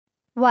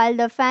While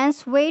the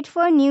fans wait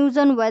for news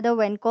on whether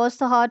When Goes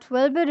the Heart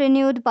will be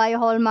renewed by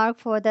Hallmark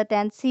for the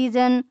 10th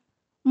season,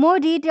 more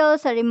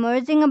details are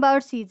emerging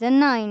about season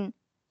 9.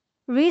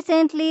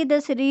 Recently, the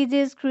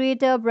series'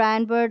 creator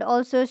Brian Bird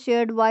also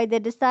shared why they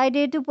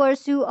decided to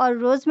pursue a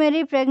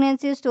Rosemary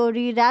pregnancy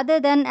story rather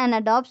than an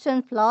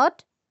adoption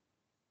plot.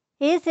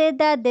 He said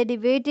that they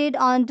debated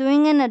on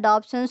doing an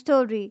adoption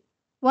story.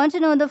 Want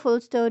to know the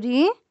full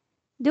story?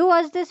 Do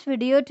watch this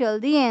video till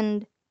the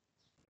end.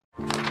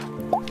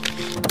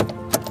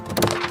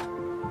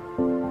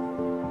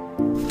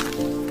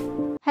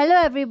 Hello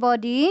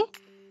everybody,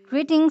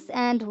 greetings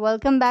and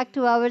welcome back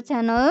to our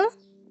channel.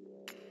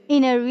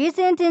 In a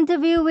recent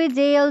interview with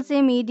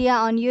JLJ Media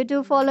on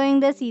YouTube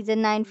following the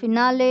season 9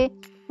 finale,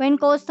 When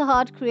Goes the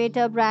Heart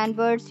creator Brian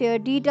Bird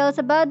shared details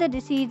about the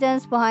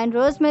decisions behind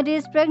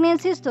Rosemary's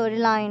pregnancy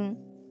storyline.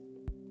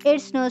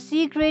 It's no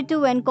secret to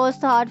When Goes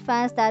the Heart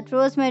fans that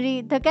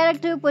Rosemary, the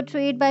character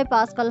portrayed by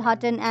Pascale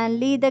Hutton and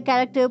Lee, the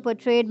character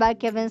portrayed by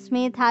Kavan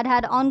Smith,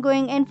 had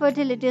ongoing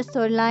infertility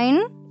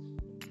storyline.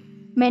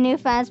 Many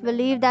fans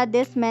believe that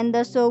this meant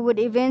the show would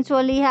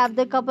eventually have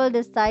the couple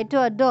decide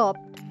to adopt.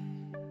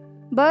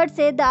 Bird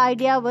said the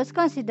idea was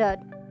considered,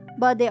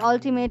 but they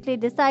ultimately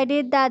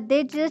decided that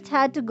they just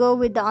had to go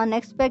with the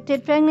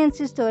unexpected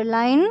pregnancy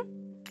storyline.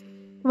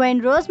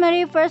 When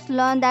Rosemary first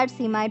learned that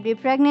she might be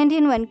pregnant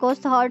in When Goes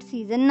the Heart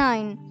season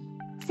 9,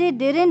 she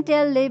didn't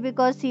tell Lee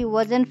because she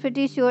wasn't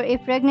pretty sure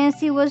if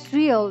pregnancy was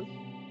real.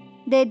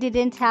 They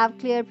didn't have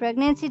clear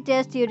pregnancy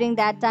tests during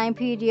that time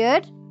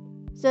period,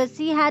 so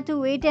she had to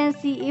wait and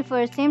see if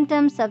her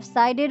symptoms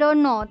subsided or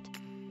not.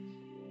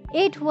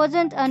 It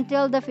wasn't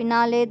until the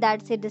finale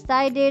that she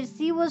decided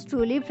she was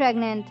truly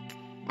pregnant,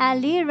 and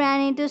Lee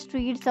ran into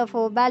streets of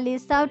Hope Valley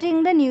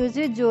shouting the news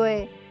with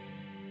joy.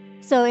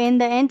 So in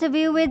the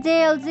interview with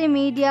JLJ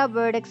Media,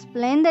 Bird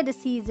explained the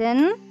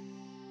decision.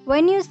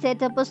 When you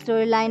set up a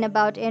storyline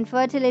about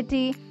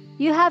infertility,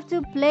 you have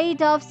to play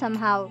it off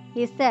somehow,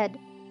 he said,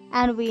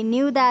 and we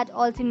knew that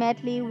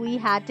ultimately we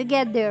had to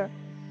get there.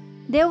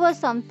 There was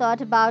some thought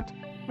about,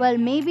 well,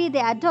 maybe they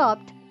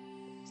adopt.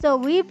 So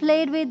we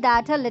played with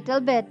that a little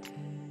bit.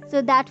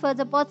 So that was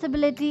a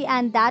possibility,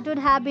 and that would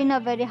have been a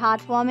very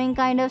heartwarming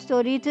kind of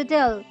story to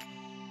tell.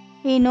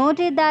 He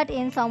noted that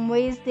in some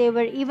ways they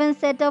were even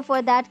set up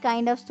for that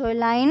kind of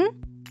storyline,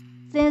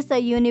 since the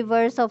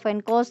universe of When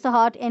Goes the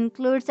Heart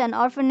includes an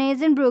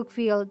orphanage in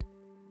Brookfield.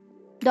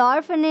 The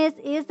orphanage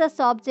is the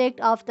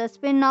subject of the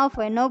spin-off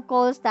When Hope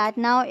Calls that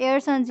now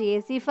airs on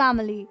JLJ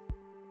Family.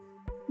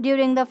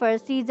 During the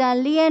first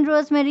season, Lee and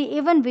Rosemary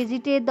even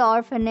visited the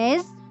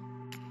orphanage.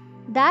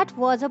 That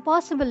was a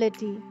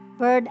possibility,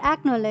 Bird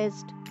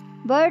acknowledged.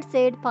 Bird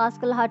said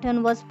Pascale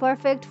Hutton was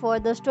perfect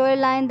for the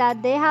storyline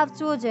that they have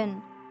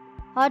chosen.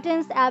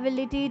 Hutton's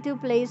ability to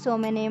play so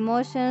many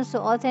emotions so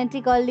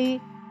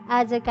authentically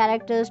as a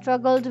character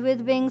struggled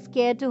with being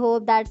scared to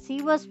hope that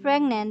she was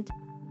pregnant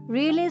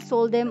really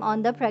sold them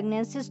on the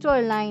pregnancy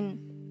storyline.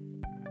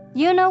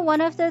 You know,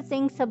 one of the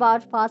things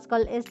about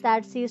Pascale is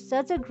that she's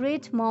such a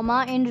great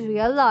mama in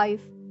real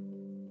life.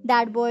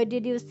 That boy,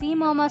 did you see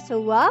Mama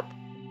show up?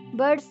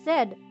 Bird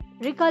said,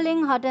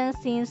 recalling Hutton's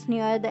scenes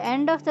near the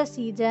end of the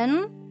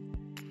season.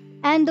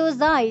 And those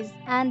eyes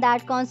and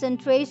that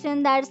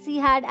concentration that she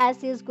had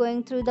as she's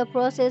going through the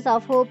process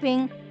of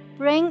hoping,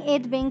 praying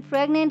it being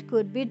pregnant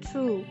could be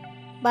true.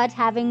 But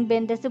having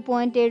been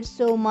disappointed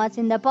so much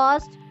in the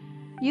past,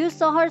 you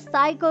saw her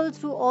cycle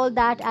through all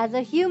that as a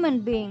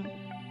human being.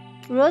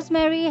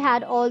 Rosemary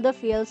had all the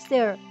feels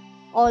there,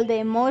 all the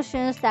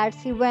emotions that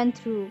she went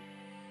through.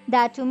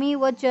 That to me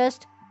was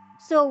just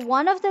so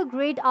one of the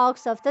great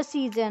arcs of the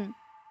season.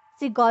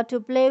 She got to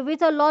play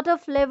with a lot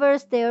of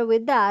flavors there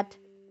with that.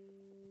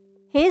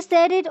 He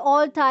said it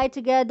all tied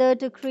together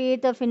to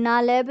create a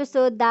finale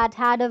episode that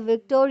had a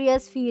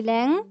victorious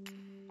feeling.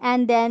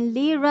 And then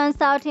Lee runs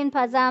out in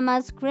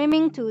pajamas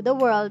screaming to the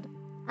world,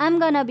 "I'm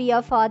gonna be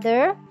a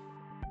father."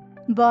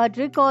 But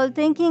recall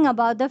thinking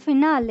about the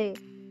finale.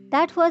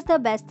 That was the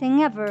best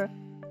thing ever.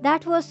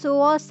 That was so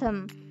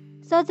awesome.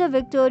 Such a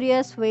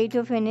victorious way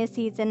to finish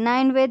season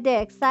 9 with the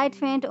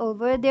excitement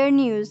over their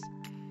news.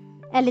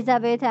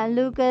 Elizabeth and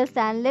Lucas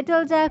and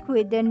little Jack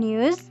with their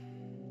news.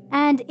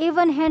 And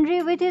even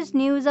Henry with his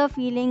news of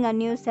feeling a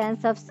new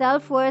sense of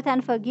self-worth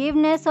and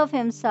forgiveness of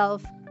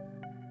himself.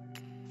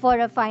 For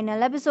a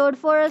final episode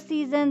for a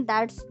season,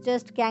 that's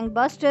just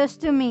gangbusters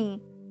to me.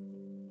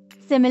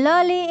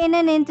 Similarly, in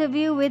an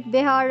interview with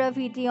Bihar of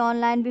ET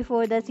Online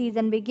before the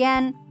season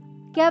began,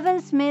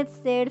 Kavan Smith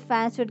said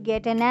fans should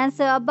get an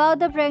answer about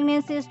the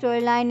pregnancy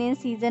storyline in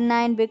season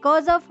 9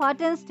 because of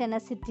Hutton's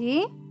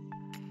tenacity.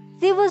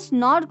 She was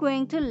not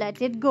going to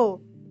let it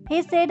go.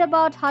 He said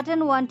about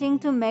Hutton wanting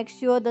to make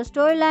sure the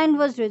storyline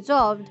was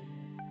resolved.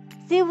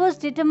 She was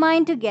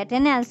determined to get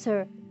an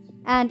answer,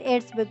 and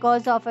it's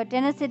because of her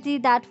tenacity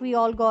that we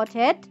all got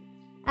it,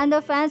 and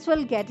the fans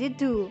will get it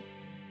too.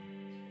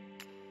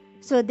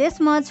 So this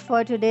much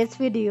for today's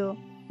video.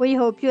 We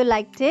hope you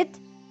liked it.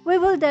 We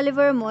will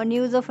deliver more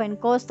news of When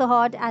Goes the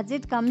Heart as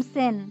it comes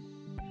in.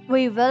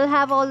 We will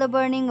have all the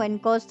burning When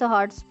Goes the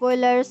Heart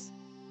spoilers.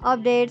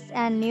 updates,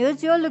 and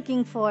news you're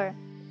looking for.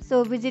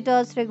 So visit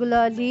us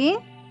regularly.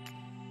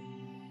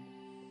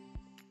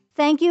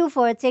 Thank you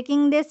for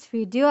checking this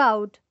video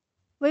out.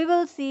 We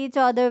will see each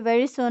other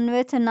very soon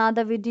with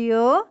another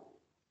video.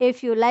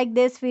 If you like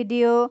this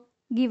video,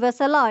 give us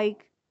a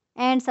like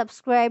and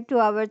subscribe to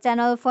our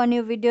channel for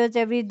new videos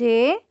every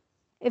day.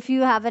 If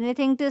you have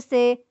anything to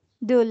say,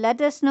 do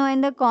let us know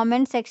in the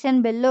comment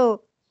section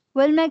below.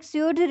 We'll make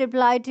sure to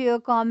reply to your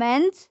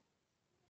comments.